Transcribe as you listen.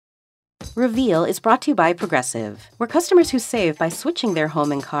Reveal is brought to you by Progressive, where customers who save by switching their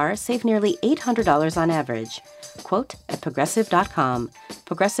home and car save nearly $800 on average. Quote at Progressive.com.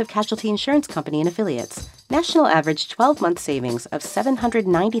 Progressive Casualty Insurance Company and Affiliates. National average 12-month savings of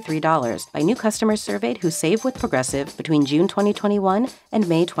 $793 by new customers surveyed who save with Progressive between June 2021 and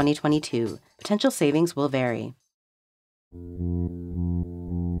May 2022. Potential savings will vary.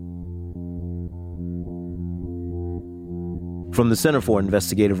 From the Center for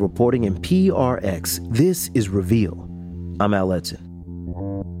Investigative Reporting and PRX, this is Reveal. I'm Al Edson.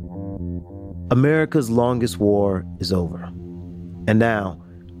 America's longest war is over. And now,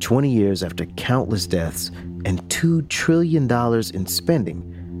 20 years after countless deaths and $2 trillion in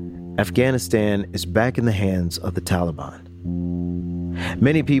spending, Afghanistan is back in the hands of the Taliban.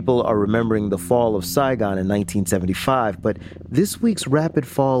 Many people are remembering the fall of Saigon in 1975, but this week's rapid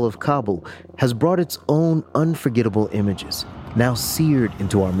fall of Kabul has brought its own unforgettable images, now seared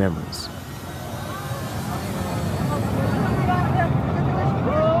into our memories.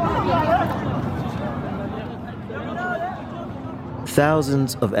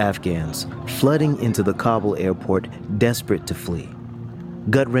 Thousands of Afghans flooding into the Kabul airport, desperate to flee.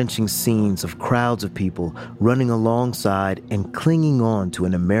 Gut-wrenching scenes of crowds of people running alongside and clinging on to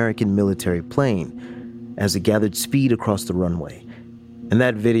an American military plane as it gathered speed across the runway. And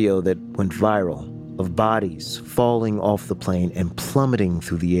that video that went viral of bodies falling off the plane and plummeting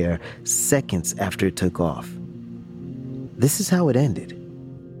through the air seconds after it took off. This is how it ended.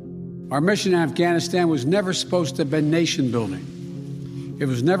 Our mission in Afghanistan was never supposed to have been nation building. It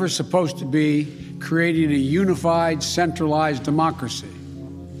was never supposed to be creating a unified, centralized democracy.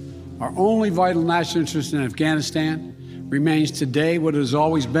 Our only vital national interest in Afghanistan remains today what it has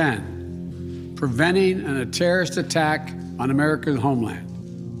always been: preventing a terrorist attack on America's homeland.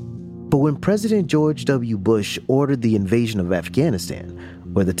 But when President George W. Bush ordered the invasion of Afghanistan,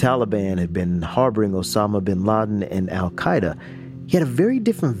 where the Taliban had been harboring Osama bin Laden and al-Qaeda, he had a very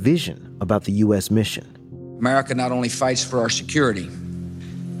different vision about the U.S. mission. America not only fights for our security,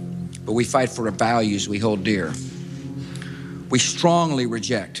 but we fight for the values we hold dear. We strongly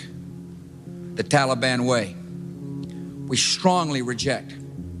reject the Taliban way. We strongly reject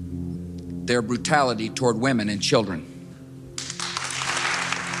their brutality toward women and children.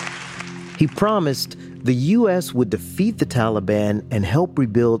 He promised the U.S. would defeat the Taliban and help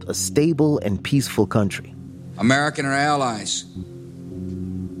rebuild a stable and peaceful country. America and our allies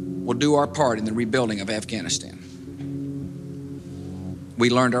will do our part in the rebuilding of Afghanistan. We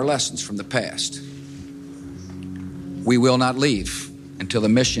learned our lessons from the past. We will not leave until the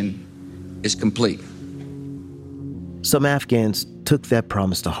mission is complete. Some Afghans took that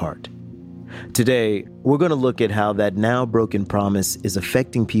promise to heart. Today, we're going to look at how that now broken promise is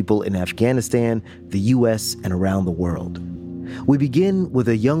affecting people in Afghanistan, the U.S., and around the world. We begin with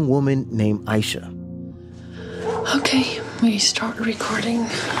a young woman named Aisha. Okay, we start recording.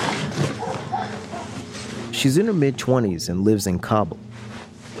 She's in her mid-20s and lives in Kabul.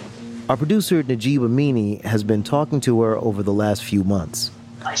 Our producer, Najib Amini, has been talking to her over the last few months.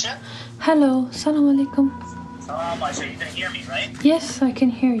 Aisha? Hello, salam alaikum. Aisha, you can hear me, right? Yes, I can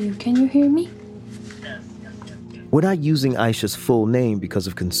hear you. Can you hear me? Yes. We're not using Aisha's full name because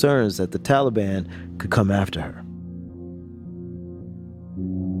of concerns that the Taliban could come after her.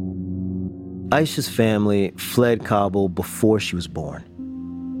 Aisha's family fled Kabul before she was born.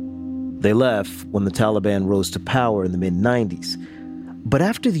 They left when the Taliban rose to power in the mid-90s. But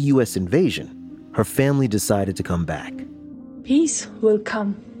after the U.S. invasion, her family decided to come back. Peace will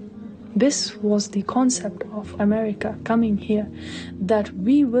come. This was the concept of America coming here, that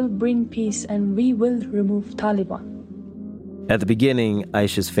we will bring peace and we will remove Taliban. At the beginning,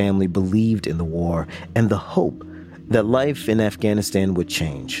 Aisha's family believed in the war and the hope that life in Afghanistan would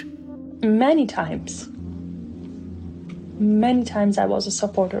change. Many times I was a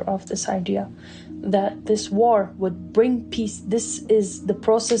supporter of this idea that this war would bring peace. This is the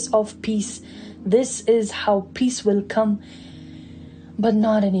process of peace. This is how peace will come. But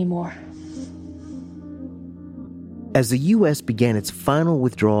not anymore. As the U.S. began its final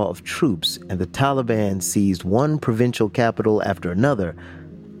withdrawal of troops and the Taliban seized one provincial capital after another,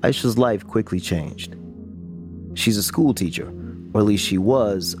 Aisha's life quickly changed. She's a school teacher, or at least she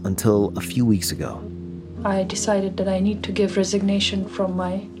was until a few weeks ago. I decided that I need to give resignation from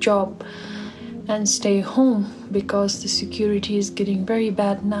my job and stay home because the security is getting very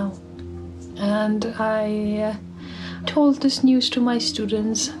bad now. And I told this news to my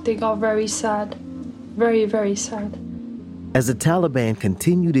students. They got very sad, very, very sad. As the Taliban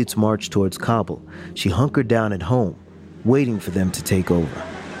continued its march towards Kabul, she hunkered down at home, waiting for them to take over.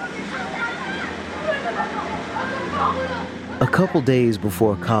 A couple days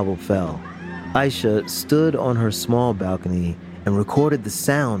before Kabul fell, Aisha stood on her small balcony and recorded the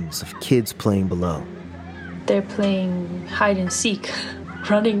sounds of kids playing below. They're playing hide and seek,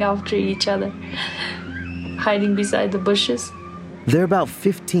 running after each other, hiding beside the bushes. There are about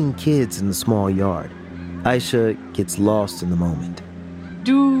 15 kids in the small yard. Aisha gets lost in the moment.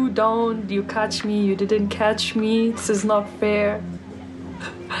 Don't, you catch me, you didn't catch me, this is not fair.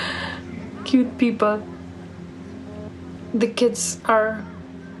 Cute people. The kids are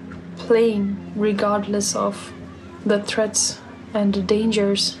playing regardless of the threats and the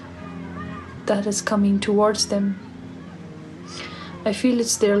dangers that is coming towards them. I feel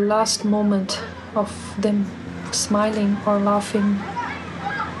it's their last moment of them smiling or laughing.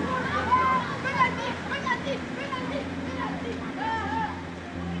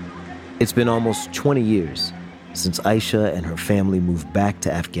 It's been almost 20 years since Aisha and her family moved back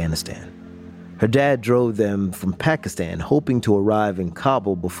to Afghanistan. Her dad drove them from Pakistan, hoping to arrive in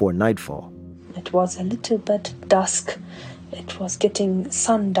Kabul before nightfall. It was a little bit dusk. It was getting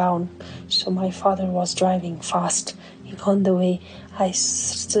sundown, so my father was driving fast. On the way,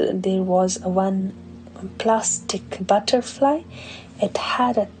 there was one plastic butterfly. It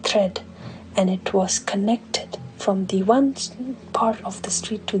had a thread, and it was connected from the one part of the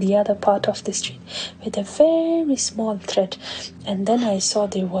street to the other part of the street with a very small thread. And then I saw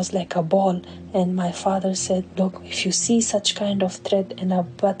there was like a ball, and my father said, look, if you see such kind of thread and a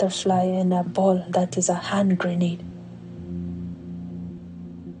butterfly and a ball, that is a hand grenade.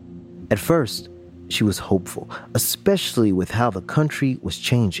 At first, she was hopeful, especially with how the country was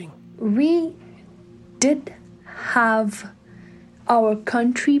changing. We did have our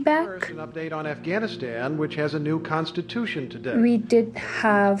country back. An update on Afghanistan, which has a new constitution today. We did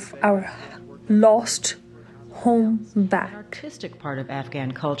have our lost home back. Artistic part of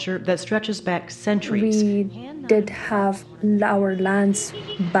Afghan culture that stretches back centuries. We did have our lands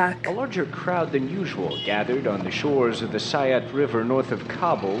back. A larger crowd than usual gathered on the shores of the Sayat River north of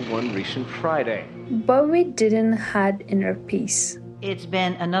Kabul one recent Friday. But we didn't had inner peace. It's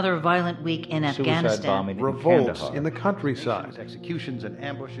been another violent week in Afghanistan. Revolts in the countryside. Executions and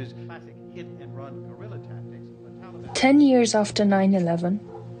ambushes, classic hit-and-run guerrilla tactics. 10 years after 9/11,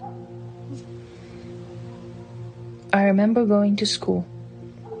 I remember going to school.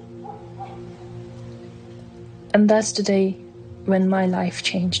 And that's the day when my life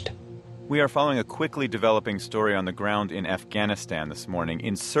changed. We are following a quickly developing story on the ground in Afghanistan this morning.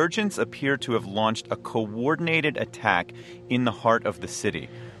 Insurgents appear to have launched a coordinated attack in the heart of the city.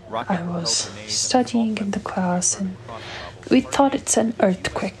 I was studying in the class and we thought it's an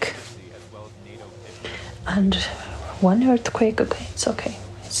earthquake. And one earthquake, okay, it's okay.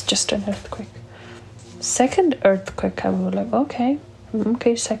 It's just an earthquake. Second earthquake, I was like, okay,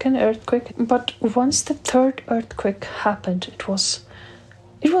 second earthquake. But once the third earthquake happened, it was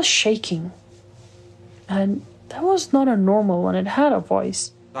shaking. And that was not a normal one. It had a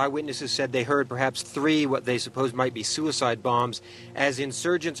voice. Eyewitnesses said they heard perhaps 3 what they supposed might be suicide bombs as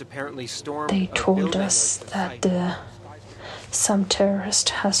insurgents apparently stormed. They told us that some terrorist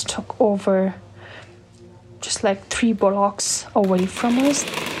has took over just like 3 blocks away from us.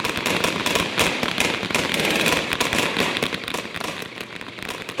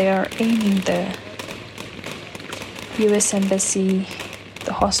 They are aiming the U.S. Embassy,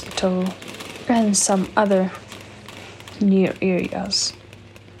 the hospital, and some other near areas.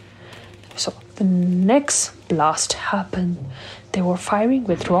 So the next blast happened. They were firing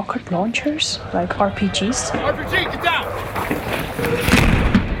with rocket launchers, like RPGs. RPG, get down!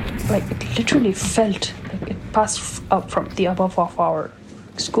 Like it literally felt like it passed up from the above of our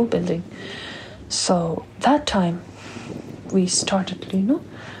school building. So that time we started,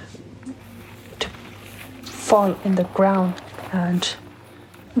 to fall in the ground, and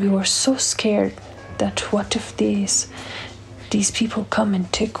we were so scared that what if these people come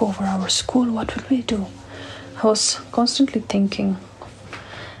and take over our school, what will we do? I was constantly thinking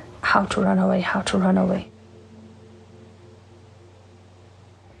how to run away.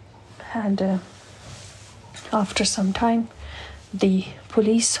 And after some time, the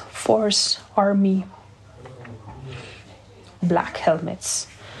police force, army, black helmets,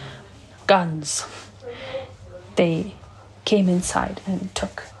 guns, they came inside and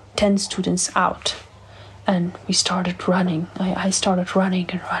took 10 students out. And we started running. I started running.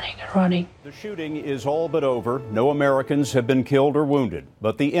 The shooting is all but over. No Americans have been killed or wounded,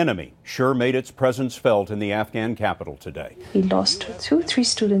 but the enemy sure made its presence felt in the Afghan capital today. We lost 2-3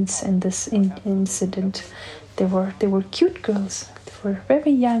 students in this incident. They were cute girls. They were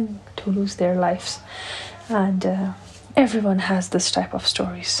very young to lose their lives. And everyone has this type of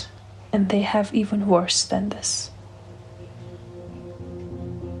stories. And they have even worse than this.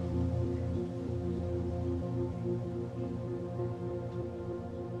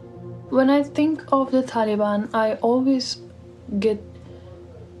 When I think of the Taliban, I always get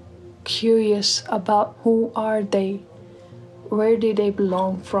curious about who are they, where do they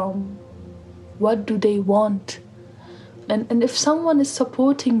belong from, what do they want, and if someone is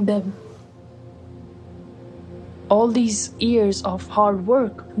supporting them. All these years of hard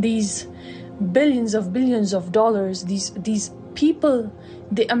work, these billions of dollars, these people,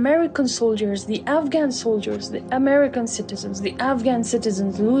 the American soldiers, the Afghan soldiers, the American citizens, the Afghan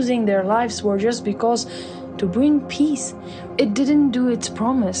citizens losing their lives were just because to bring peace. It didn't do its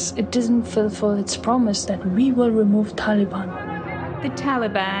promise. It didn't fulfill its promise that we will remove Taliban. The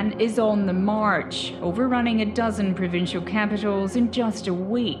Taliban is on the march, overrunning a dozen provincial capitals in just a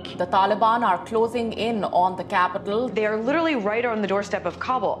week. The Taliban are closing in on the capital. They are literally right on the doorstep of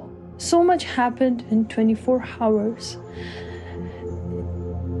Kabul. So much happened in 24 hours.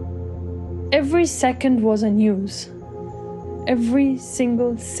 Every second was a news. Every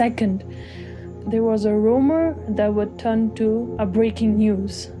single second. There was a rumor that would turn to a breaking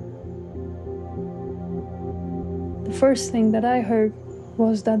news. The first thing that I heard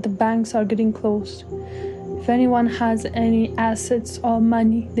was that the banks are getting closed. If anyone has any assets or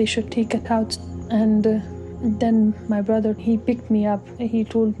money, they should take it out. And then my brother, he picked me up. He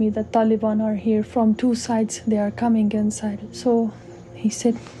told me that Taliban are here from two sides. They are coming inside. So he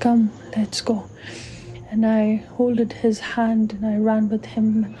said, "Come, let's go." And I holded his hand and I ran with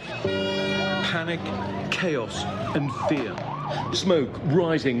him. Panic, chaos, and fear. Smoke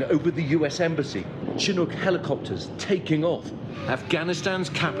rising over the US Embassy. Chinook helicopters taking off. Afghanistan's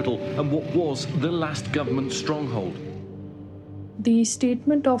capital and what was the last government stronghold. The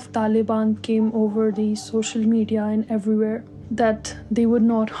statement of Taliban came over the social media and everywhere that they would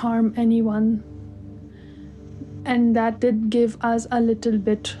not harm anyone. And that did give us a little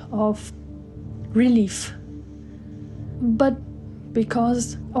bit of relief. But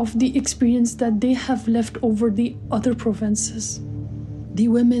because of the experience that they have left over the other provinces, the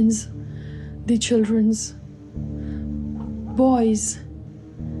women's, the children's, boys,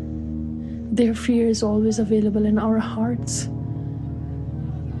 their fear is always available in our hearts.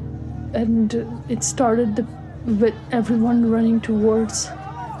 And it started with everyone running towards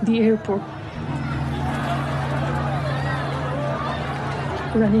the airport,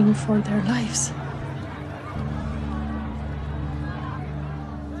 running for their lives.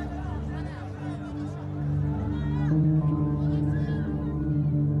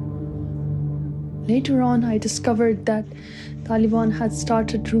 Later on, I discovered that Taliban had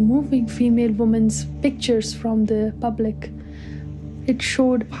started removing female women's pictures from the public. It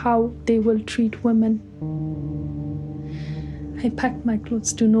showed how they will treat women. I packed my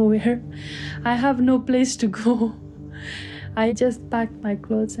clothes to nowhere. I have no place to go. I just packed my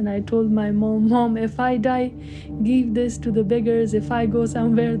clothes and I told my mom, if I die, give this to the beggars. If I go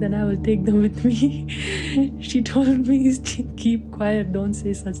somewhere, then I will take them with me. She told me, keep quiet, don't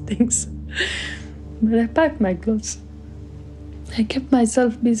say such things. But I packed my clothes. I kept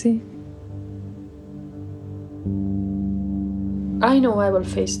myself busy. I know I will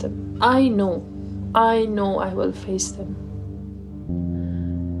face them. I know I will face them.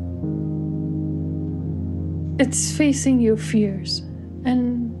 It's facing your fears.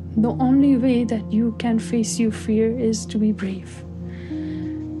 And the only way that you can face your fear is to be brave.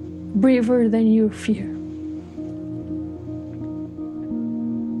 Braver than your fear.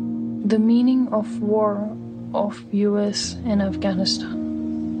 The meaning of war of US and Afghanistan.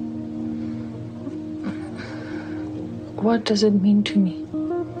 What does it mean to me?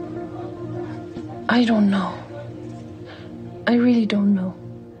 I don't know. I really don't know.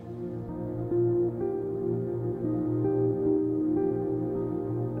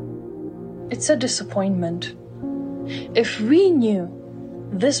 It's a disappointment. If we knew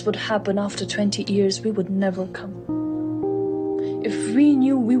this would happen after 20 years, we would never come. If we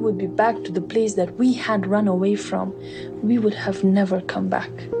knew we would be back to the place that we had run away from, we would have never come back.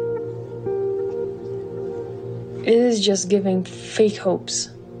 It is just giving fake hopes.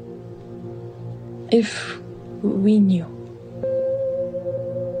 If we knew.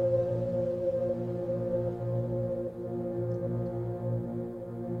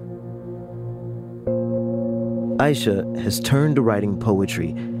 Aisha has turned to writing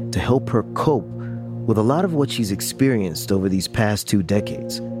poetry to help her cope with a lot of what she's experienced over these past 2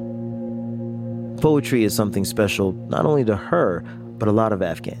 decades. Poetry is something special not only to her, but a lot of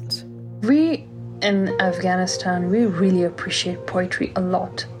Afghans. We in Afghanistan, we really appreciate poetry a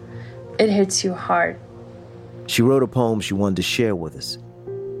lot. It hits you hard. She wrote a poem she wanted to share with us.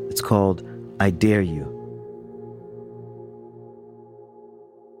 It's called I Dare You.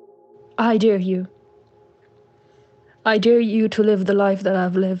 I dare you. I dare you to live the life that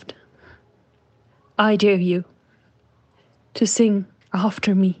I've lived. I dare you to sing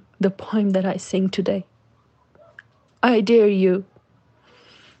after me the poem that I sing today. I dare you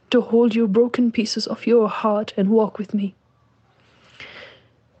to hold your broken pieces of your heart and walk with me.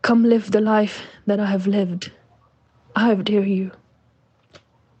 Come live the life that I have lived. I dare you.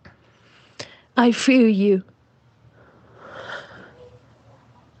 I fear you.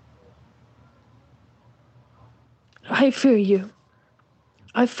 I fear you.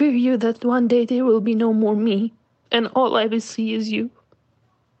 I fear you that one day there will be no more me, and all I will see is you.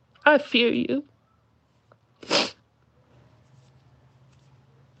 I fear you.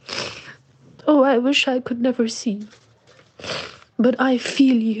 Oh, I wish I could never see you, but I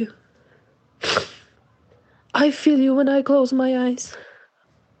feel you. I feel you when I close my eyes.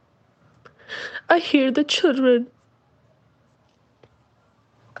 I hear the children.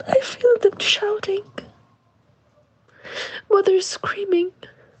 I feel them shouting. Mothers screaming.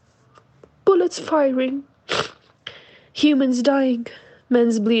 Bullets firing. Humans dying.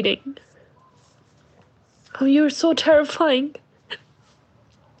 Men's bleeding. Oh, you're so terrifying.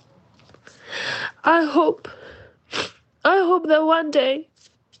 I hope that one day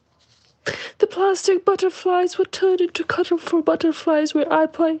the plastic butterflies would turn into colorful butterflies where I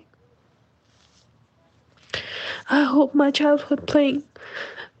play. I hope my childhood playing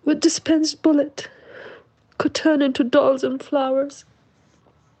with dispensed bullet could turn into dolls and flowers.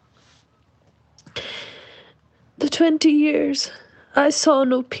 The 20 years I saw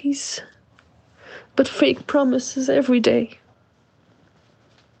no peace, but fake promises every day.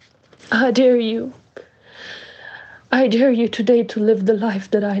 I dare you. I dare you today to live the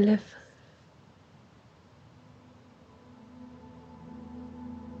life that I live.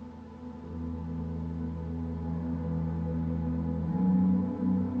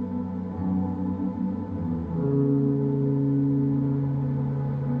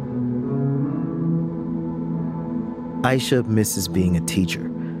 Aisha misses being a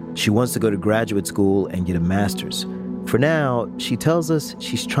teacher. She wants to go to graduate school and get a master's. For now, she tells us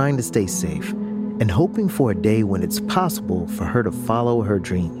she's trying to stay safe and hoping for a day when it's possible for her to follow her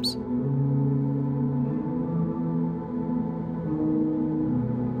dreams.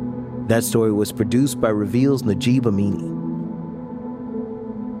 That story was produced by Reveal's Najib Amini.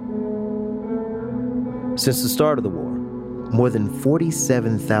 Since the start of the war, more than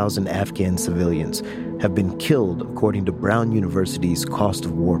 47,000 Afghan civilians have been killed, according to Brown University's Cost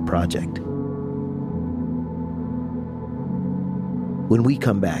of War project. When we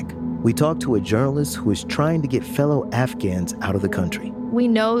come back, we talk to a journalist who is trying to get fellow Afghans out of the country. We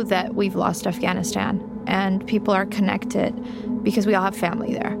know that we've lost Afghanistan, and people are connected because we all have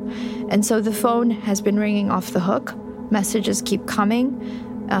family there. And so the phone has been ringing off the hook. Messages keep coming,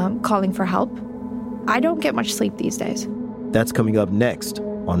 calling for help. I don't get much sleep these days. That's coming up next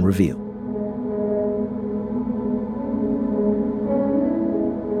on Reveal.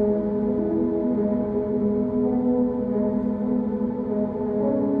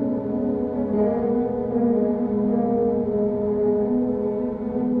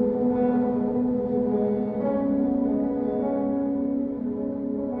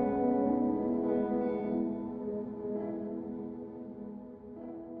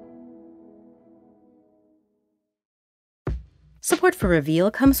 Support for Reveal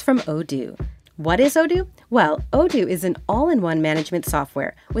comes from Odoo. What is Odoo? Well, Odoo is an all-in-one management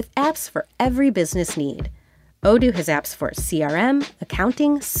software with apps for every business need. Odoo has apps for CRM,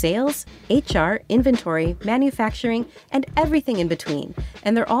 accounting, sales, HR, inventory, manufacturing, and everything in between.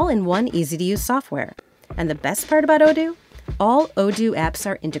 And they're all in one easy-to-use software. And the best part about Odoo? All Odoo apps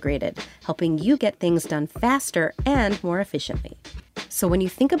are integrated, helping you get things done faster and more efficiently. So when you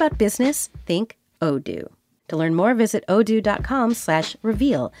think about business, think Odoo. To learn more, visit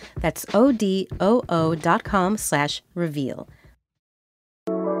odoo.com/reveal. That's odoo.com/reveal.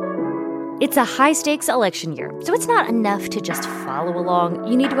 It's a high-stakes election year, so it's not enough to just follow along.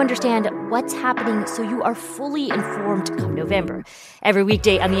 You need to understand what's happening so you are fully informed come November. Every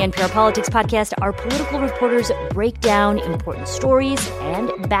weekday on the NPR Politics Podcast, our political reporters break down important stories and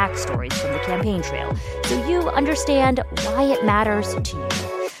backstories from the campaign trail so you understand why it matters to you.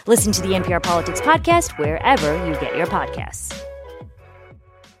 Listen to the NPR Politics Podcast wherever you get your podcasts.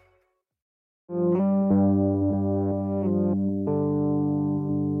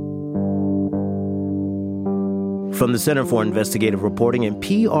 From the Center for Investigative Reporting and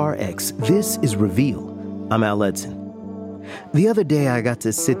PRX, this is Reveal. I'm Al Edson. The other day, I got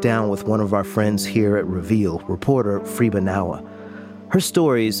to sit down with one of our friends here at Reveal, reporter Freeba Nawa. Her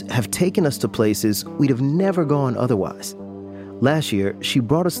stories have taken us to places we'd have never gone otherwise. Last year, she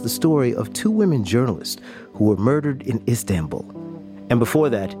brought us the story of two women journalists who were murdered in Istanbul. And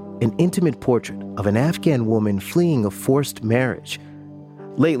before that, an intimate portrait of an Afghan woman fleeing a forced marriage.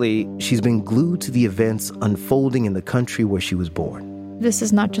 Lately, she's been glued to the events unfolding in the country where she was born. This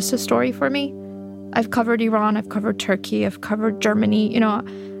is not just a story for me. I've covered Iran, I've covered Turkey, I've covered Germany,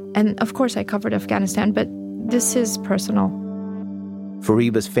 and of course I covered Afghanistan, but this is personal.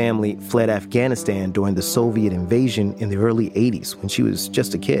 Fariba's family fled Afghanistan during the Soviet invasion in the early 80s when she was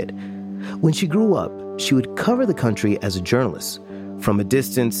just a kid. When she grew up, she would cover the country as a journalist, from a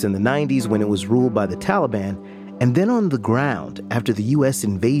distance in the 90s when it was ruled by the Taliban, and then on the ground after the U.S.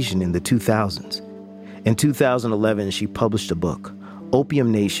 invasion in the 2000s. In 2011, she published a book,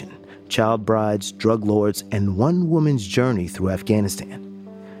 Opium Nation, Child Brides, Drug Lords, and One Woman's Journey Through Afghanistan.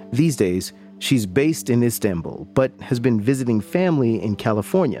 These days, she's based in Istanbul, but has been visiting family in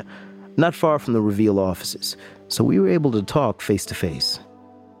California, not far from the Reveal offices, so we were able to talk face to face.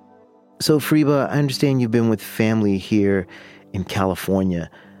 So, Fariba, I understand you've been with family here in California.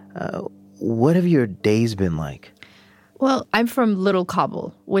 What have your days been like? Well, I'm from Little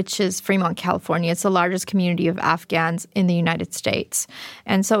Kabul, which is Fremont, California. It's the largest community of Afghans in the United States.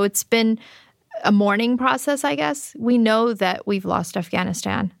 And so it's been a mourning process, I guess. We know that we've lost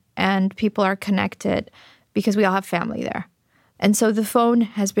Afghanistan, and people are connected because we all have family there. And so the phone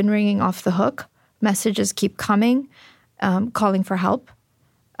has been ringing off the hook. Messages keep coming, calling for help.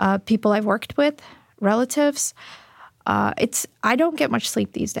 People I've worked with, relatives. I don't get much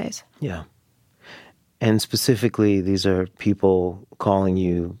sleep these days. Yeah. And specifically, these are people calling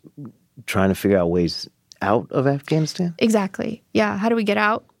you, trying to figure out ways out of Afghanistan? Exactly. Yeah. How do we get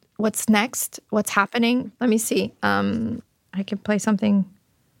out? What's next? What's happening? Let me see. I can play something.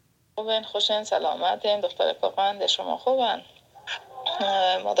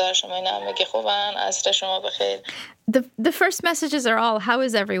 The first messages are all, how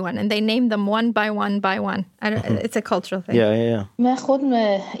is everyone? And they name them one by one by one. It's a cultural thing. Yeah.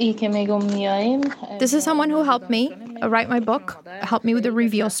 This is someone who helped me write my book, helped me with the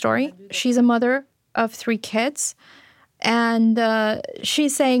Reveal story. She's a mother of 3 kids. And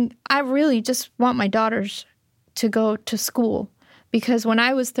she's saying, I really just want my daughters to go to school. Because when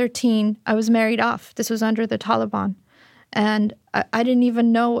I was 13, I was married off. This was under the Taliban. And I didn't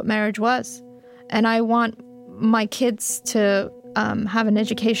even know what marriage was. And I want my kids to have an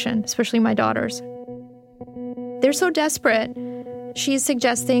education, especially my daughters. They're so desperate. She's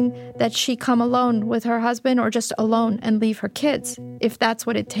suggesting that she come alone with her husband or just alone and leave her kids, if that's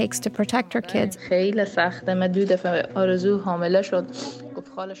what it takes to protect her kids.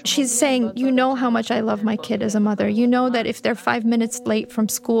 She's saying, you know how much I love my kid as a mother. You know that if they're 5 minutes late from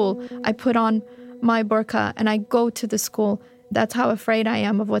school, I put on my burqa and I go to the school. That's how afraid I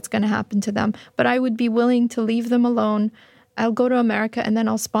am of what's going to happen to them. But I would be willing to leave them alone. I'll go to America and then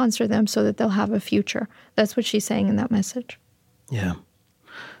I'll sponsor them so that they'll have a future. That's what she's saying in that message. Yeah.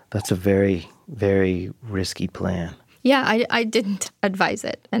 That's a very, very risky plan. Yeah, I didn't advise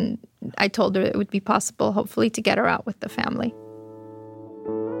it. And I told her it would be possible, hopefully, to get her out with the family.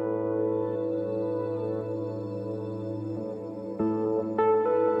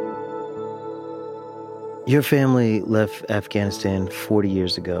 Your family left Afghanistan 40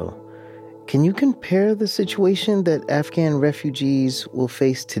 years ago. Can you compare the situation that Afghan refugees will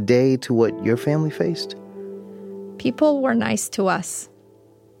face today to what your family faced? People were nice to us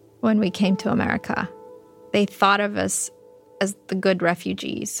when we came to America. They thought of us as the good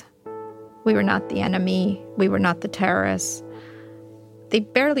refugees. We were not the enemy. We were not the terrorists. They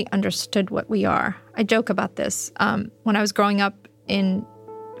barely understood what we are. I joke about this. When I was growing up in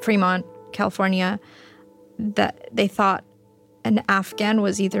Fremont, California, that they thought an Afghan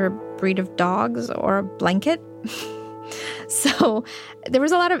was either a breed of dogs or a blanket. So there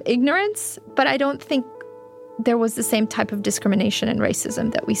was a lot of ignorance, but I don't think there was the same type of discrimination and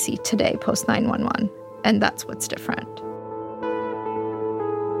racism that we see today post 9/11. And that's what's different.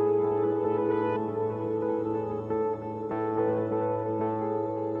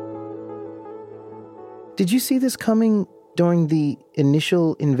 Did you see this coming during the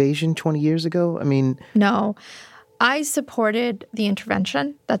initial invasion 20 years ago? I mean... No. I supported the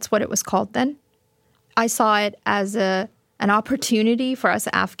intervention. That's what it was called then. I saw it as an opportunity for us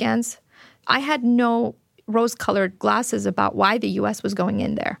Afghans. I had no rose-colored glasses about why the U.S. was going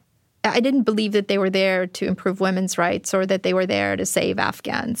in there. I didn't believe that they were there to improve women's rights or that they were there to save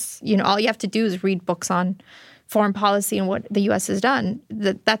Afghans. You know, all you have to do is read books on foreign policy and what the U.S. has done.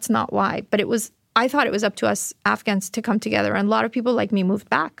 That's not why. But I thought it was up to us Afghans to come together. And a lot of people like me moved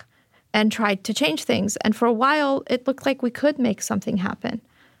back and tried to change things. And for a while, it looked like we could make something happen.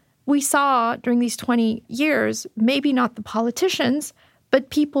 We saw during these 20 years, maybe not the politicians, but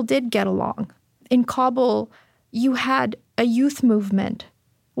people did get along. In Kabul, you had a youth movement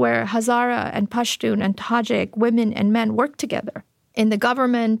where Hazara and Pashtun and Tajik women and men work together in the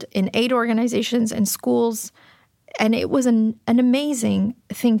government, in aid organizations, in schools. And it was an amazing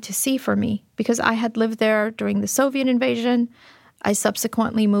thing to see for me because I had lived there during the Soviet invasion. I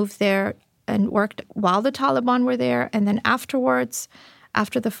subsequently moved there and worked while the Taliban were there, and then afterwards,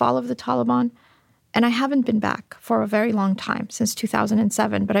 after the fall of the Taliban. And I haven't been back for a very long time, since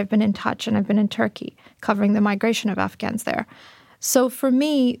 2007, but I've been in touch, and I've been in Turkey covering the migration of Afghans there. So for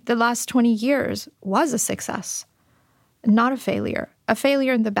me, the last 20 years was a success, not a failure. A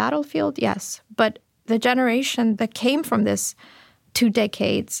failure in the battlefield, yes, but the generation that came from this 2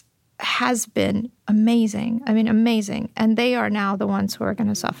 decades has been amazing. I mean, amazing. And they are now the ones who are going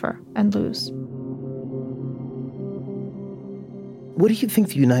to suffer and lose. What do you think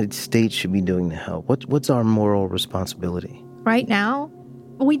the United States should be doing to help? What's our moral responsibility? Right now,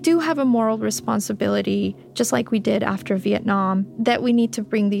 we do have a moral responsibility, just like we did after Vietnam, that we need to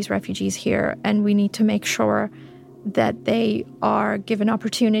bring these refugees here, and we need to make sure that they are given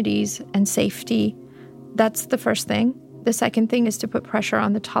opportunities and safety. That's the first thing. The second thing is to put pressure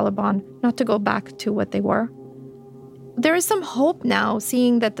on the Taliban not to go back to what they were. There is some hope now,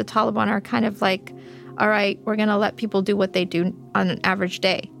 seeing that the Taliban are kind of like, all right, we're going to let people do what they do on an average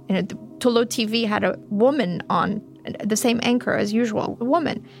day. Tolo TV had a woman on, the same anchor as usual, a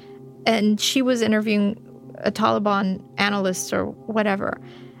woman. And she was interviewing a Taliban analyst or whatever.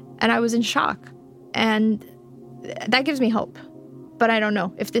 And I was in shock. And that gives me hope. But I don't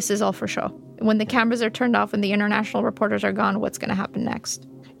know if this is all for show. When the cameras are turned off and the international reporters are gone, what's going to happen next?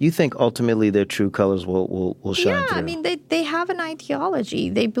 You think ultimately their true colors will shine through? Yeah, I mean, they have an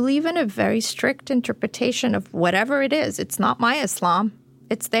ideology. They believe in a very strict interpretation of whatever it is. It's not my Islam.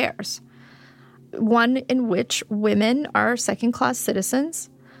 It's theirs. One in which women are second-class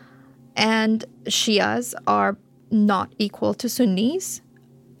citizens and Shias are not equal to Sunnis,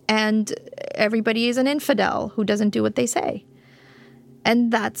 and everybody is an infidel who doesn't do what they say.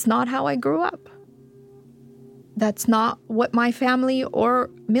 And that's not how I grew up. That's not what my family or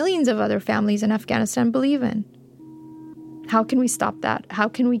millions of other families in Afghanistan believe in. How can we stop that? How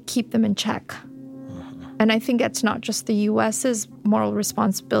can we keep them in check? And I think that's not just the U.S.'s moral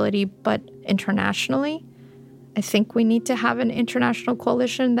responsibility, but internationally. I think we need to have an international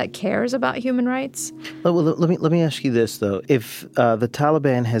coalition that cares about human rights. Well, let me ask you this, though. If the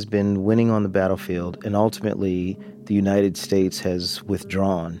Taliban has been winning on the battlefield and ultimately the United States has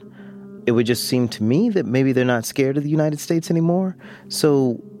withdrawn, it would just seem to me that maybe they're not scared of the United States anymore.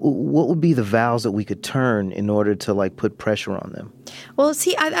 So what would be the vows that we could turn in order to, put pressure on them? Well,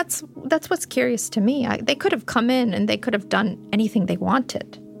 see, that's what's curious to me. They could have come in and they could have done anything they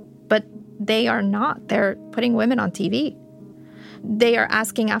wanted. But they are not. They're putting women on TV. They are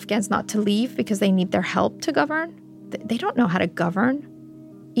asking Afghans not to leave because they need their help to govern. They don't know how to govern.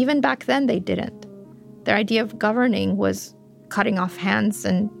 Even back then, they didn't. Their idea of governing was cutting off hands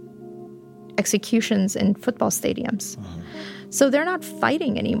and executions in football stadiums. So they're not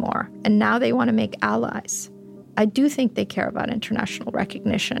fighting anymore. And now they want to make allies. I do think they care about international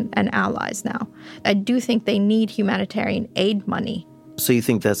recognition and allies now. I do think they need humanitarian aid money. So you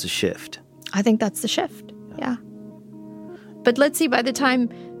think that's a shift? I think that's the shift, yeah. But let's see, by the time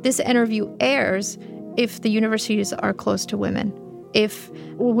this interview airs, if the universities are close to women, if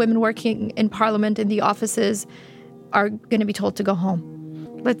women working in parliament in the offices are going to be told to go home.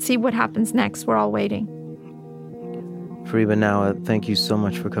 Let's see what happens next. We're all waiting. Fariba Nawa, thank you so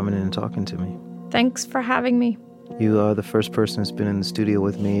much for coming in and talking to me. Thanks for having me. You are the first person that's been in the studio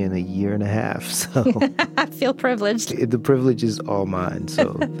with me in a year and a half, so... I feel privileged. The privilege is all mine,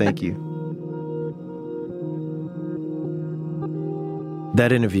 so thank you.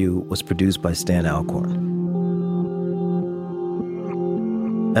 That interview was produced by Stan Alcorn.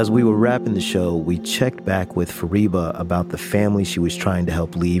 As we were wrapping the show, we checked back with Fariba about the family she was trying to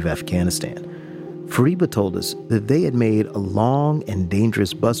help leave Afghanistan. Fariba told us that they had made a long and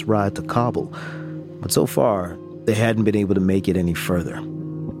dangerous bus ride to Kabul, but so far, they hadn't been able to make it any further.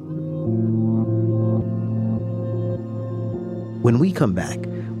 When we come back,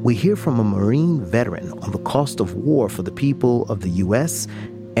 we hear from a Marine veteran on the cost of war for the people of the U.S.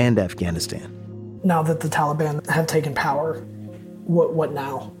 and Afghanistan. Now that the Taliban have taken power, what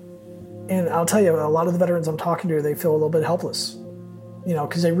now? And I'll tell you, a lot of the veterans I'm talking to, they feel a little bit helpless,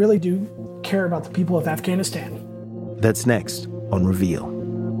 because they really do care about the people of Afghanistan. That's next on Reveal.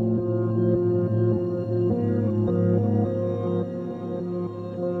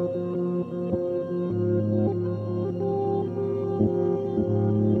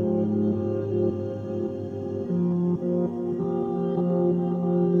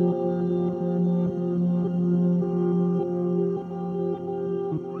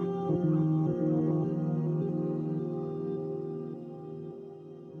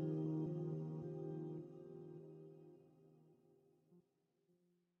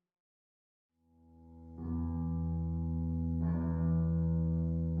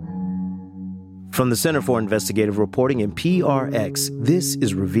 From the Center for Investigative Reporting and PRX, this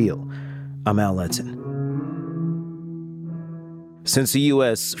is Reveal. I'm Al Letson. Since the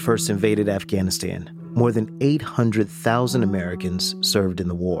U.S. first invaded Afghanistan, more than 800,000 Americans served in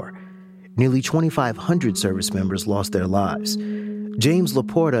the war. Nearly 2,500 service members lost their lives. James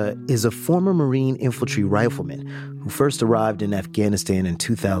Laporta is a former Marine infantry rifleman who first arrived in Afghanistan in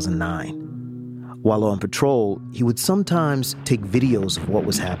 2009. While on patrol, he would sometimes take videos of what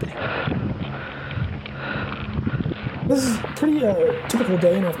was happening. This is a pretty typical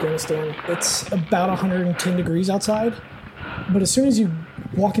day in Afghanistan. It's about 110 degrees outside, but as soon as you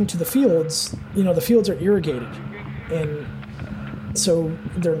walk into the fields, the fields are irrigated, and so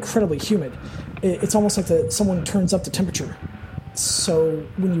they're incredibly humid. It's almost like someone turns up the temperature. So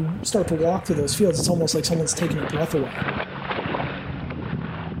when you start to walk through those fields, it's almost like someone's taking your breath away.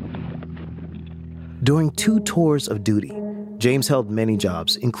 During 2 tours of duty, James held many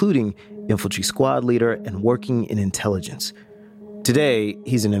jobs, including infantry squad leader and working in intelligence. Today,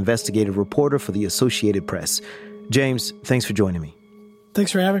 he's an investigative reporter for the Associated Press. James, thanks for joining me.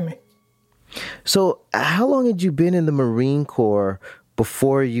 Thanks for having me. So, how long had you been in the Marine Corps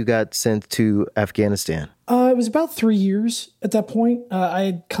before you got sent to Afghanistan? It was about 3 years at that point. I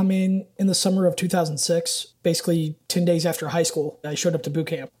had come in the summer of 2006, basically 10 days after high school. I showed up to boot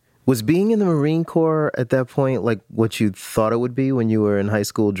camp. Was being in the Marine Corps at that point like what you thought it would be when you were in high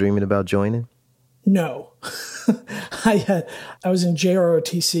school dreaming about joining? No. I was in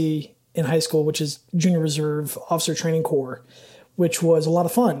JROTC in high school, which is Junior Reserve Officer Training Corps, which was a lot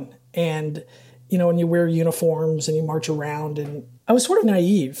of fun. And, when you wear uniforms and you march around, and I was sort of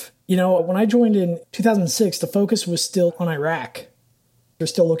naive. When I joined in 2006, the focus was still on Iraq. They're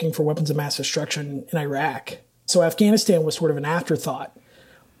still looking for weapons of mass destruction in Iraq. So Afghanistan was sort of an afterthought.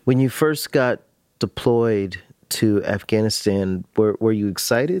 When you first got deployed to Afghanistan, were you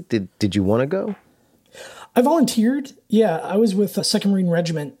excited? Did you want to go? I volunteered. Yeah, I was with the 2nd Marine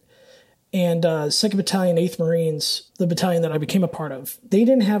Regiment and 2nd Battalion, 8th Marines, the battalion that I became a part of. They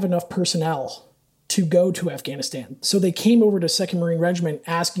didn't have enough personnel to go to Afghanistan. So they came over to 2nd Marine Regiment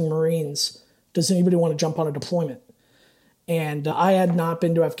asking Marines, does anybody want to jump on a deployment? And I had not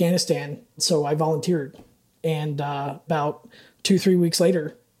been to Afghanistan, so I volunteered. And about 2-3 weeks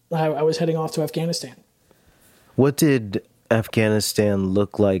later, I was heading off to Afghanistan. What did Afghanistan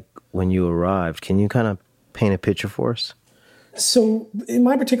look like when you arrived? Can you kind of paint a picture for us? So in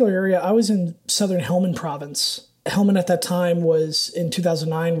my particular area, I was in southern Helmand province. Helmand at that time in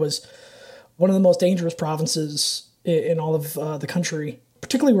 2009, was one of the most dangerous provinces in all of the country,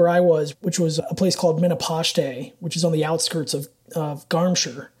 particularly where I was, which was a place called Minapashte, which is on the outskirts of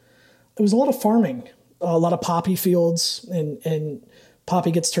Garmshire. There was a lot of farming, a lot of poppy fields, and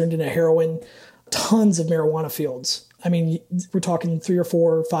poppy gets turned into heroin, tons of marijuana fields. I mean, we're talking 3 or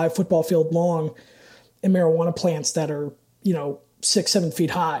 4 or 5 football field long, and marijuana plants that are, 6-7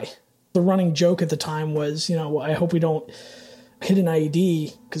 feet high. The running joke at the time was, I hope we don't hit an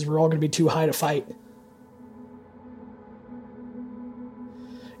IED because we're all going to be too high to fight.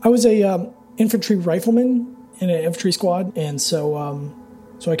 I was a infantry rifleman in an infantry squad, and so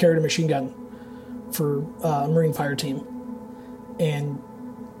I carried a machine gun for a Marine fire team. And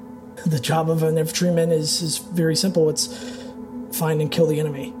the job of an infantryman is very simple. It's find and kill the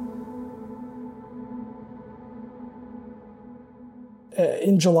enemy.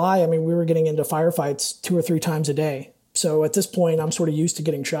 In July, we were getting into firefights 2 or 3 times a day. So at this point, I'm sort of used to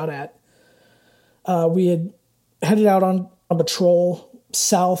getting shot at. We had headed out on a patrol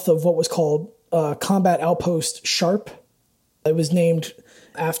south of what was called Combat Outpost Sharp. It was named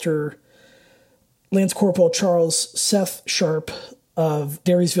after Lance Corporal Charles Seth Sharp of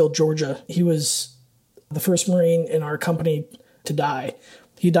Dairysville, Georgia. He was the first Marine in our company to die.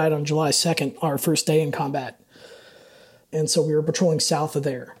 He died on July 2nd, our first day in combat. And so we were patrolling south of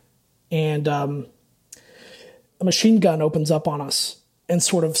there. And a machine gun opens up on us and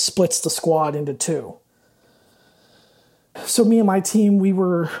sort of splits the squad into 2. So me and my team, we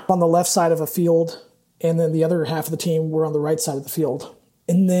were on the left side of a field, and then the other half of the team were on the right side of the field.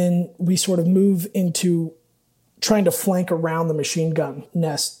 And then we sort of move into trying to flank around the machine gun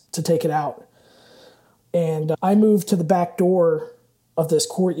nest to take it out. And I moved to the back door of this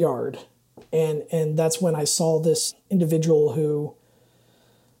courtyard, and that's when I saw this individual who,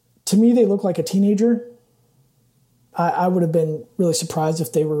 to me, they looked like a teenager. I would have been really surprised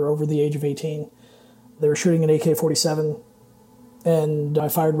if they were over the age of 18. They were shooting an AK-47, and I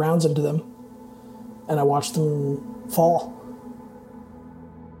fired rounds into them, and I watched them fall.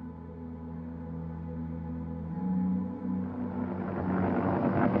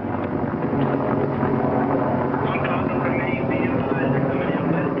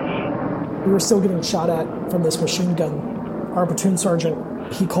 we were still getting shot at from this machine gun. Our platoon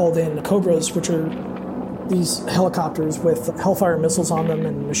sergeant, he called in Cobras, which are these helicopters with Hellfire missiles on them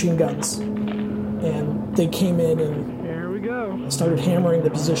and machine guns. And they came in and here we go. Started hammering the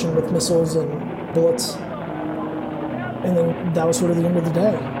position with missiles and bullets. And then that was sort of the end of the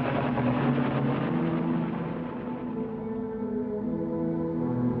day.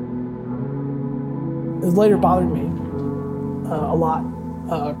 It later bothered me a lot.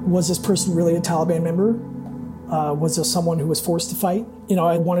 Was this person really a Taliban member? Was this someone who was forced to fight? You know,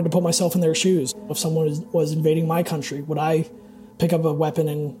 I wanted to put myself in their shoes. If someone was invading my country, would I pick up a weapon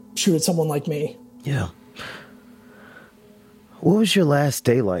and shoot at someone like me? Yeah. What was your last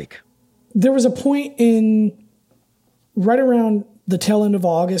day like? There was a point right around the tail end of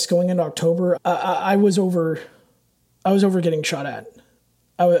August, going into October. I was over getting shot at.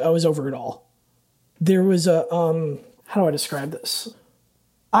 I was over it all. There was a how do I describe this?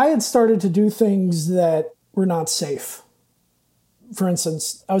 I had started to do things that were not safe. For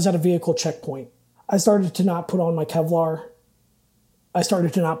instance, I was at a vehicle checkpoint. I started to not put on my Kevlar. I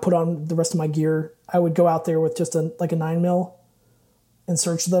started to not put on the rest of my gear. I would go out there with just a 9mm and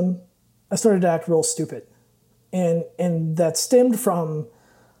search them. I started to act real stupid. And that stemmed from,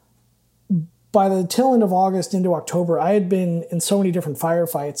 by the tail end of August into October, I had been in so many different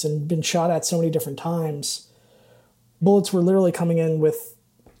firefights and been shot at so many different times. Bullets were literally coming in with,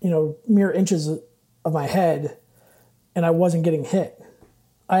 mere inches of my head, and I wasn't getting hit.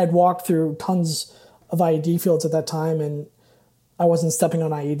 I had walked through tons of IED fields at that time, and I wasn't stepping on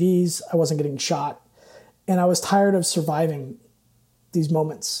IEDs. I wasn't getting shot. And I was tired of surviving these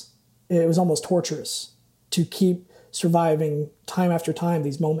moments. It was almost torturous to keep surviving time after time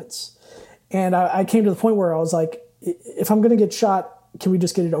these moments. And I came to the point where I was like, if I'm going to get shot, can we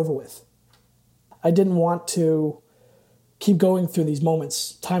just get it over with? I didn't want to keep going through these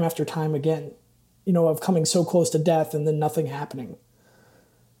moments time after time again, of coming so close to death and then nothing happening.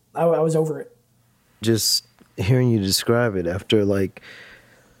 I was over it. Just hearing you describe it, after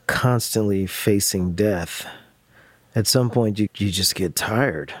constantly facing death, at some point you just get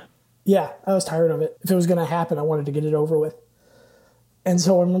tired. Yeah, I was tired of it. If it was going to happen, I wanted to get it over with. And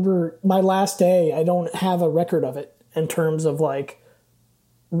so I remember my last day, I don't have a record of it in terms of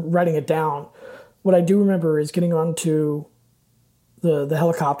writing it down. What I do remember is getting onto the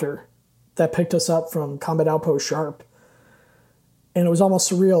helicopter that picked us up from Combat Outpost Sharp. And it was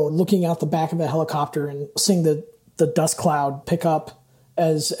almost surreal looking out the back of a helicopter and seeing the dust cloud pick up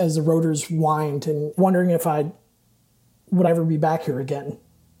as the rotors whined, and wondering if I would ever be back here again.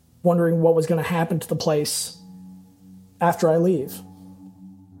 Wondering what was going to happen to the place after I leave.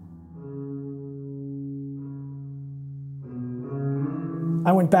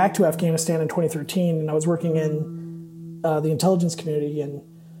 I went back to Afghanistan in 2013, and I was working in the intelligence community, and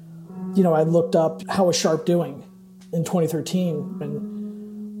I looked up how was Sharp doing in 2013,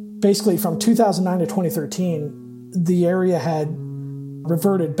 and basically from 2009 to 2013, the area had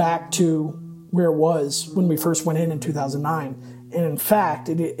reverted back to where it was when we first went in 2009, and in fact,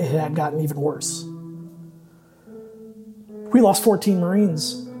 it had gotten even worse. We lost 14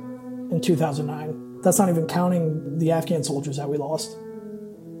 Marines in 2009. That's not even counting the Afghan soldiers that we lost.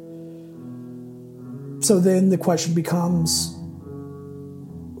 So then the question becomes,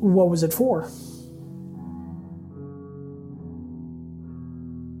 what was it for?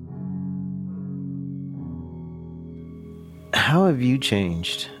 How have you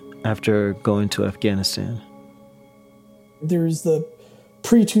changed after going to Afghanistan? There's the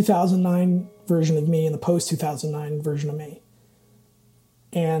pre-2009 version of me and the post-2009 version of me.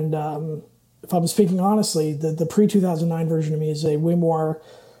 And if I'm speaking honestly, the pre-2009 version of me is a way more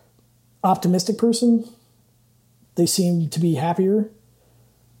optimistic person. They seem to be happier.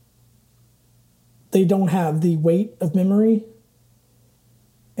 They don't have the weight of memory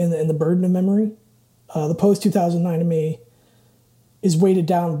and the burden of memory. The post-2009 of me is weighted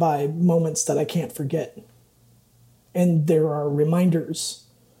down by moments that I can't forget. And there are reminders,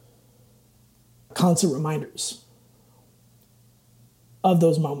 constant reminders of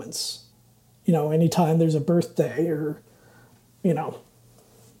those moments. Anytime there's a birthday or,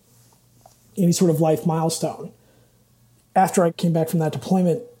 any sort of life milestone. After I came back from that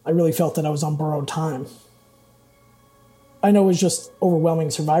deployment, I really felt that I was on borrowed time. I know it was just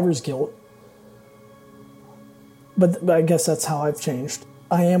overwhelming survivor's guilt, but I guess that's how I've changed.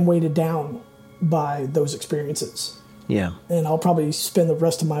 I am weighted down by those experiences. Yeah. And I'll probably spend the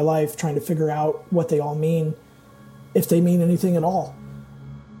rest of my life trying to figure out what they all mean, if they mean anything at all.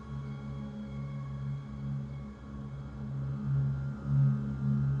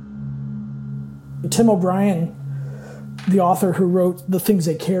 Tim O'Brien, the author who wrote The Things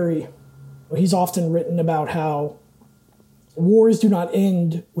They Carry, He's often written about how wars do not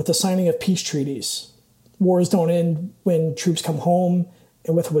end with the signing of peace treaties. Wars don't end when troops come home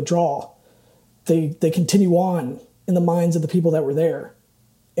and with withdrawal. They continue on in the minds of the people that were there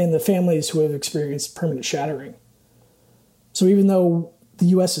and the families who have experienced permanent shattering. So even though the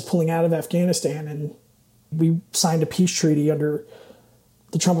U.S. is pulling out of Afghanistan and we signed a peace treaty under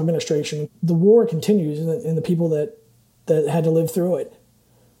the Trump administration, the war continues and the people that had to live through it.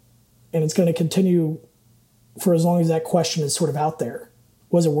 And it's going to continue for as long as that question is sort of out there.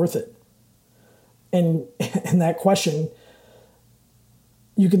 Was it worth it? And that question,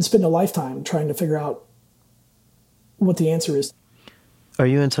 you can spend a lifetime trying to figure out what the answer is. Are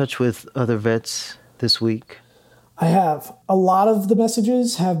you in touch with other vets this week? I have. A lot of the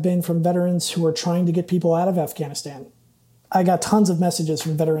messages have been from veterans who are trying to get people out of Afghanistan. I got tons of messages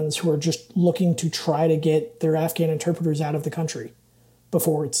from veterans who are just looking to try to get their Afghan interpreters out of the country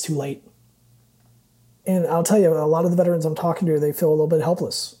before it's too late. And I'll tell you, a lot of the veterans I'm talking to, they feel a little bit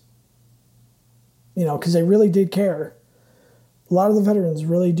helpless. Because they really did care. A lot of the veterans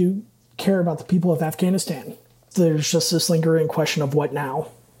really do care about the people of Afghanistan. There's just this lingering question of what now?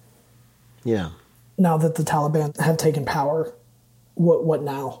 Yeah. Now that the Taliban have taken power, what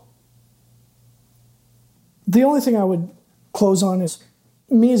now? The only thing I would close on is,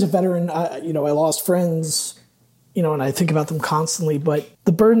 me as a veteran, I lost friends, and I think about them constantly, but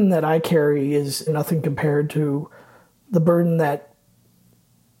the burden that I carry is nothing compared to the burden that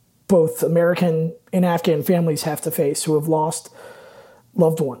both American and Afghan families have to face who have lost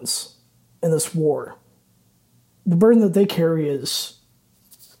loved ones in this war. The burden that they carry is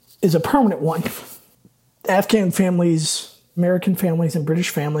a permanent one. Afghan families, American families, and British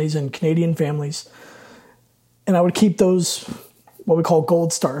families, and Canadian families. And I would keep those, what we call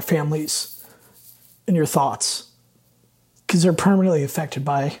Gold Star families, in your thoughts, because they're permanently affected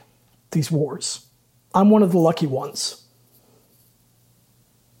by these wars. I'm one of the lucky ones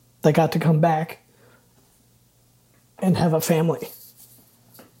that got to come back and have a family.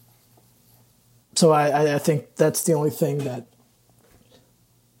 So I think that's the only thing that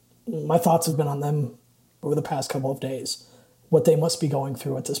my thoughts have been on them over the past couple of days, what they must be going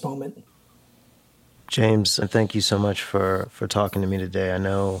through at this moment. James, thank you so much for talking to me today. I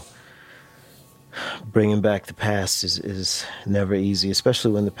know bringing back the past is never easy,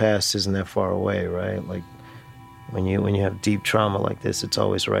 especially when the past isn't that far away, right? Like when you have deep trauma like this, it's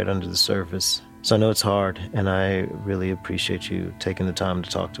always right under the surface. So I know it's hard, and I really appreciate you taking the time to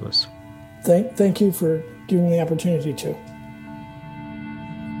talk to us. Thank you for giving me the opportunity to.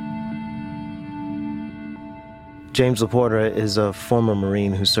 James Laporta is a former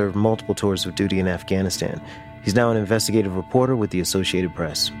Marine who served multiple tours of duty in Afghanistan. He's now an investigative reporter with the Associated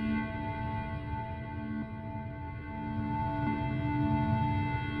Press.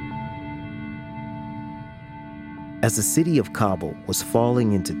 As the city of Kabul was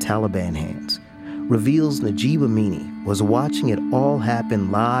falling into Taliban hands, Reveal's Najib Amini was watching it all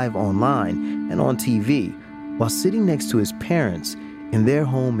happen live online and on TV while sitting next to his parents in their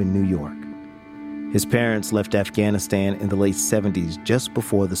home in New York. His parents left Afghanistan in the late 70s, just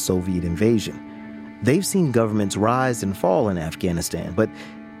before the Soviet invasion. They've seen governments rise and fall in Afghanistan, but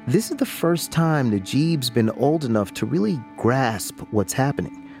this is the first time Najib's been old enough to really grasp what's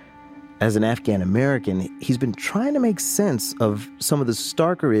happening. As an Afghan American, he's been trying to make sense of some of the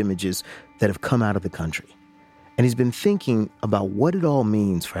starker images that have come out of the country. And he's been thinking about what it all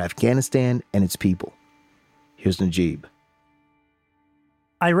means for Afghanistan and its people. Here's Najib.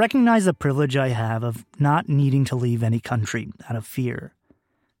 I recognize the privilege I have of not needing to leave any country out of fear,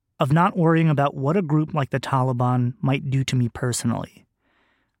 of not worrying about what a group like the Taliban might do to me personally,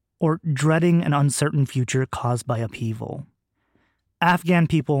 or dreading an uncertain future caused by upheaval. Afghan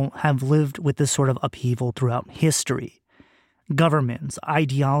people have lived with this sort of upheaval throughout history. Governments,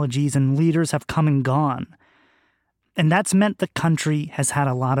 ideologies, and leaders have come and gone. And that's meant the country has had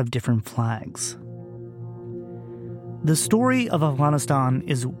a lot of different flags. The story of Afghanistan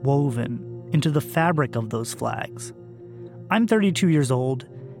is woven into the fabric of those flags. I'm 32 years old,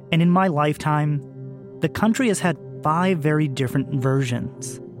 and in my lifetime, the country has had 5 very different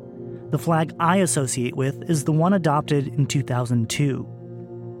versions. The flag I associate with is the one adopted in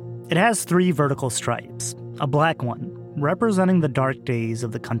 2002. It has 3 vertical stripes, a black one, representing the dark days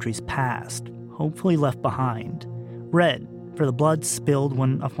of the country's past, hopefully left behind, red for the blood spilled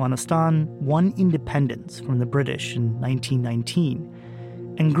when Afghanistan won independence from the British in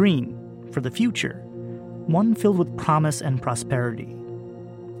 1919, and green for the future, one filled with promise and prosperity.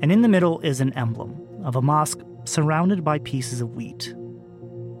 And in the middle is an emblem of a mosque surrounded by pieces of wheat.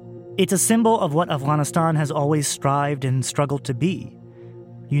 It's a symbol of what Afghanistan has always strived and struggled to be: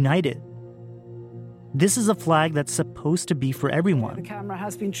 united, This is a flag that's supposed to be for everyone. The camera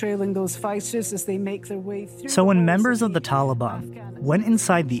has been trailing those fighters as they make their way through. So when members of the Taliban went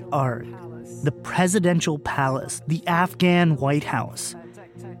inside the Arg, the presidential palace, the Afghan White House,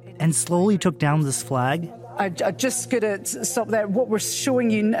 and slowly took down this flag, I just got to stop there. What we're showing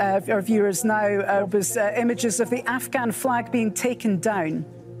you, our viewers now, was images of the Afghan flag being taken down.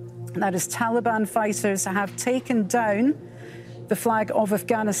 And that is Taliban fighters have taken down the flag of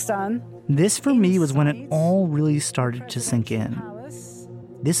Afghanistan. This, for me, was when it all really started to sink in.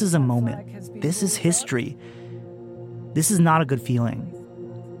 This is a moment. This is history. This is not a good feeling.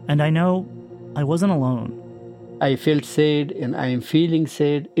 And I know I wasn't alone. I felt sad, and I am feeling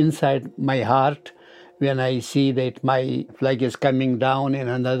sad inside my heart when I see that my flag is coming down and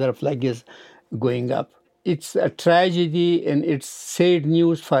another flag is going up. It's a tragedy and it's sad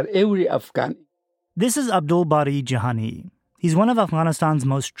news for every Afghan. This is Abdul Bari Jahani. He's one of Afghanistan's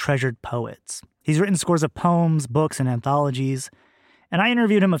most treasured poets. He's written scores of poems, books, and anthologies. And I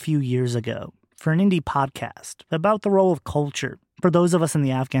interviewed him a few years ago for an indie podcast about the role of culture for those of us in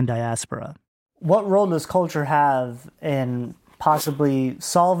the Afghan diaspora. What role does culture have in possibly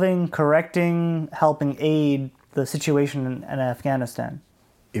solving, correcting, helping aid the situation in Afghanistan?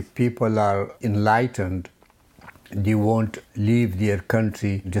 If people are enlightened, they won't leave their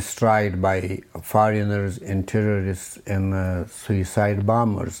country destroyed by foreigners and terrorists and suicide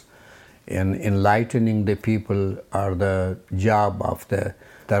bombers. And enlightening the people are the job of the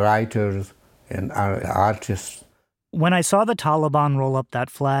writers and artists. When I saw the Taliban roll up that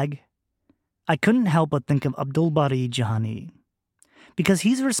flag, I couldn't help but think of Abdul Bari Jahani, because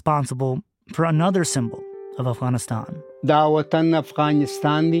he's responsible for another symbol of Afghanistan.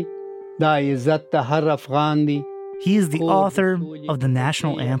 He is the author of the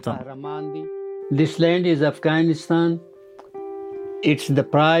national anthem. This land is Afghanistan. It's the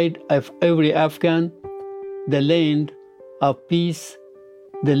pride of every Afghan, the land of peace,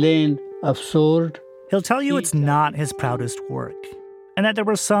 the land of sword. He'll tell you it's not his proudest work, and that there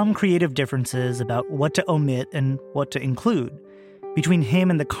were some creative differences about what to omit and what to include between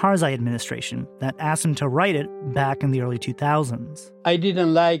him and the Karzai administration that asked him to write it back in the early 2000s. I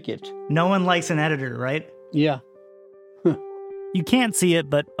didn't like it. No one likes an editor, right? Yeah. You can't see it,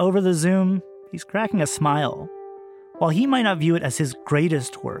 but over the Zoom, he's cracking a smile. While he might not view it as his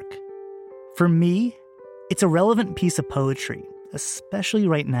greatest work, for me, it's a relevant piece of poetry, especially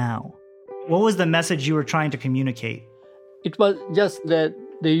right now. What was the message you were trying to communicate? It was just the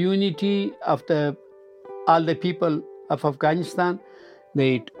unity of all the people of Afghanistan,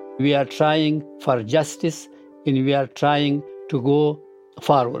 that we are trying for justice and we are trying to go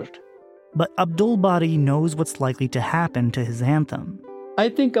forward. But Abdul Bari knows what's likely to happen to his anthem. I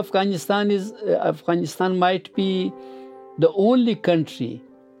think Afghanistan might be the only country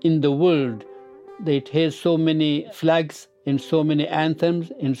in the world that has so many flags and so many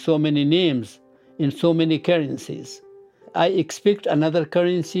anthems and so many names and so many currencies. I expect another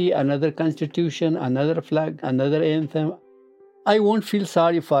currency, another constitution, another flag, another anthem. I won't feel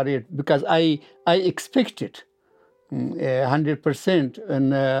sorry for it because I expect it 100%.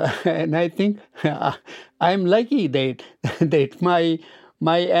 And I think I'm lucky that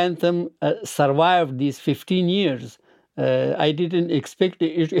my anthem survived these 15 years. I didn't expect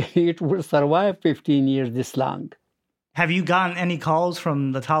it would survive 15 years this long. Have you gotten any calls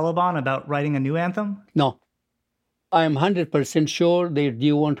from the Taliban about writing a new anthem? No. I'm 100% sure that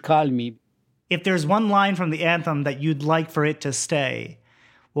they won't call me. If there's one line from the anthem that you'd like for it to stay,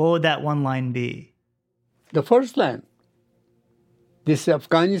 what would that one line be? The first line. This is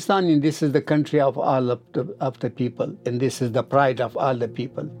Afghanistan, and this is the country of all of the people, and this is the pride of all the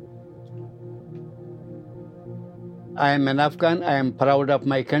people. I am an Afghan, I am proud of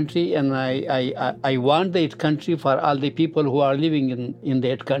my country, and I want that country for all the people who are living in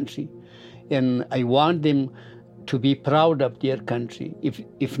that country. And I want them to be proud of their country.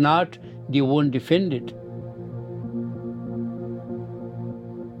 If not, they won't defend it.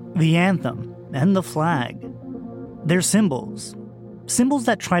 The anthem and the flag, they're symbols. Symbols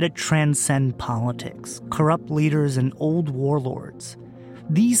that try to transcend politics, corrupt leaders, and old warlords.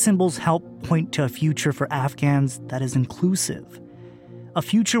 These symbols help point to a future for Afghans that is inclusive. A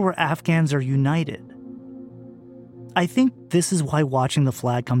future where Afghans are united. I think this is why watching the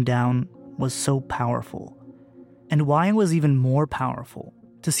flag come down was so powerful. And why it was even more powerful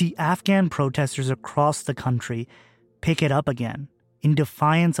to see Afghan protesters across the country pick it up again in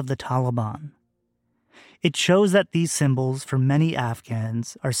defiance of the Taliban. It shows that these symbols for many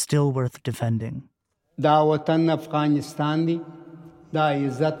Afghans are still worth defending. Da watan Afghanistan di, da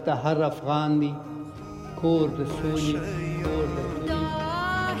izzat da har Afghan di, kor da suni, kor da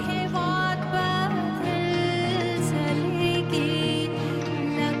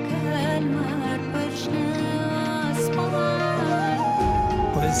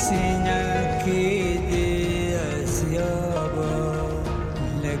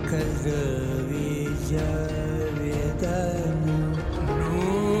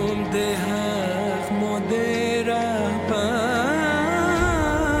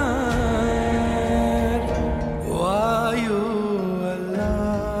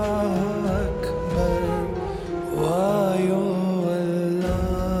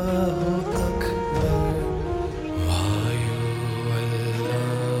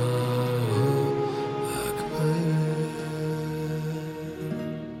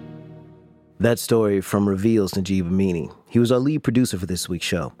That story from Reveal's Najib Amini. He was our lead producer for this week's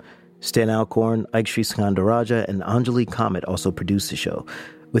show. Stan Alcorn, Ike Sriskandarajah, and Anjali Kamat also produced the show,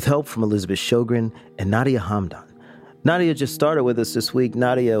 with help from Elizabeth Shogren and Nadia Hamdan. Nadia just started with us this week.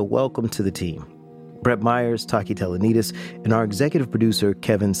 Nadia, welcome to the team. Brett Myers, Taki Telenidis, and our executive producer,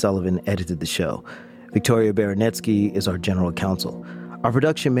 Kevin Sullivan, edited the show. Victoria Baranetsky is our general counsel. Our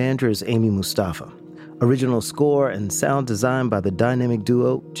production manager is Amy Mustafa. Original score and sound design by the dynamic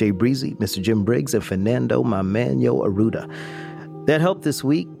duo Jay Breezy, Mr. Jim Briggs, and Fernando Mamanyo Aruda. That help this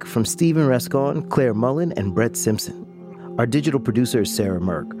week from Stephen Rascon, Claire Mullen, and Brett Simpson. Our digital producer is Sarah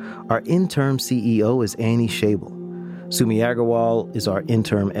Merck. Our interim CEO is Annie Shabel. Sumi Agarwal is our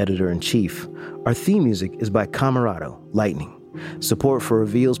interim editor-in-chief. Our theme music is by Camerado, Lightning. Support for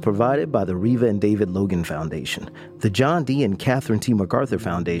Reveals provided by the Reva and David Logan Foundation, the John D. and Catherine T. MacArthur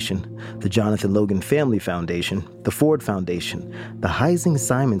Foundation, the Jonathan Logan Family Foundation, the Ford Foundation, the Heising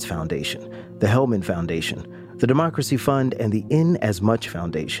Simons Foundation, the Hellman Foundation, the Democracy Fund, and the In As Much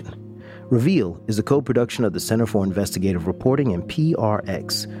Foundation. Reveal is a co-production of the Center for Investigative Reporting and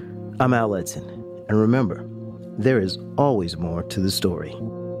PRX. I'm Al Edson, and remember, there is always more to the story.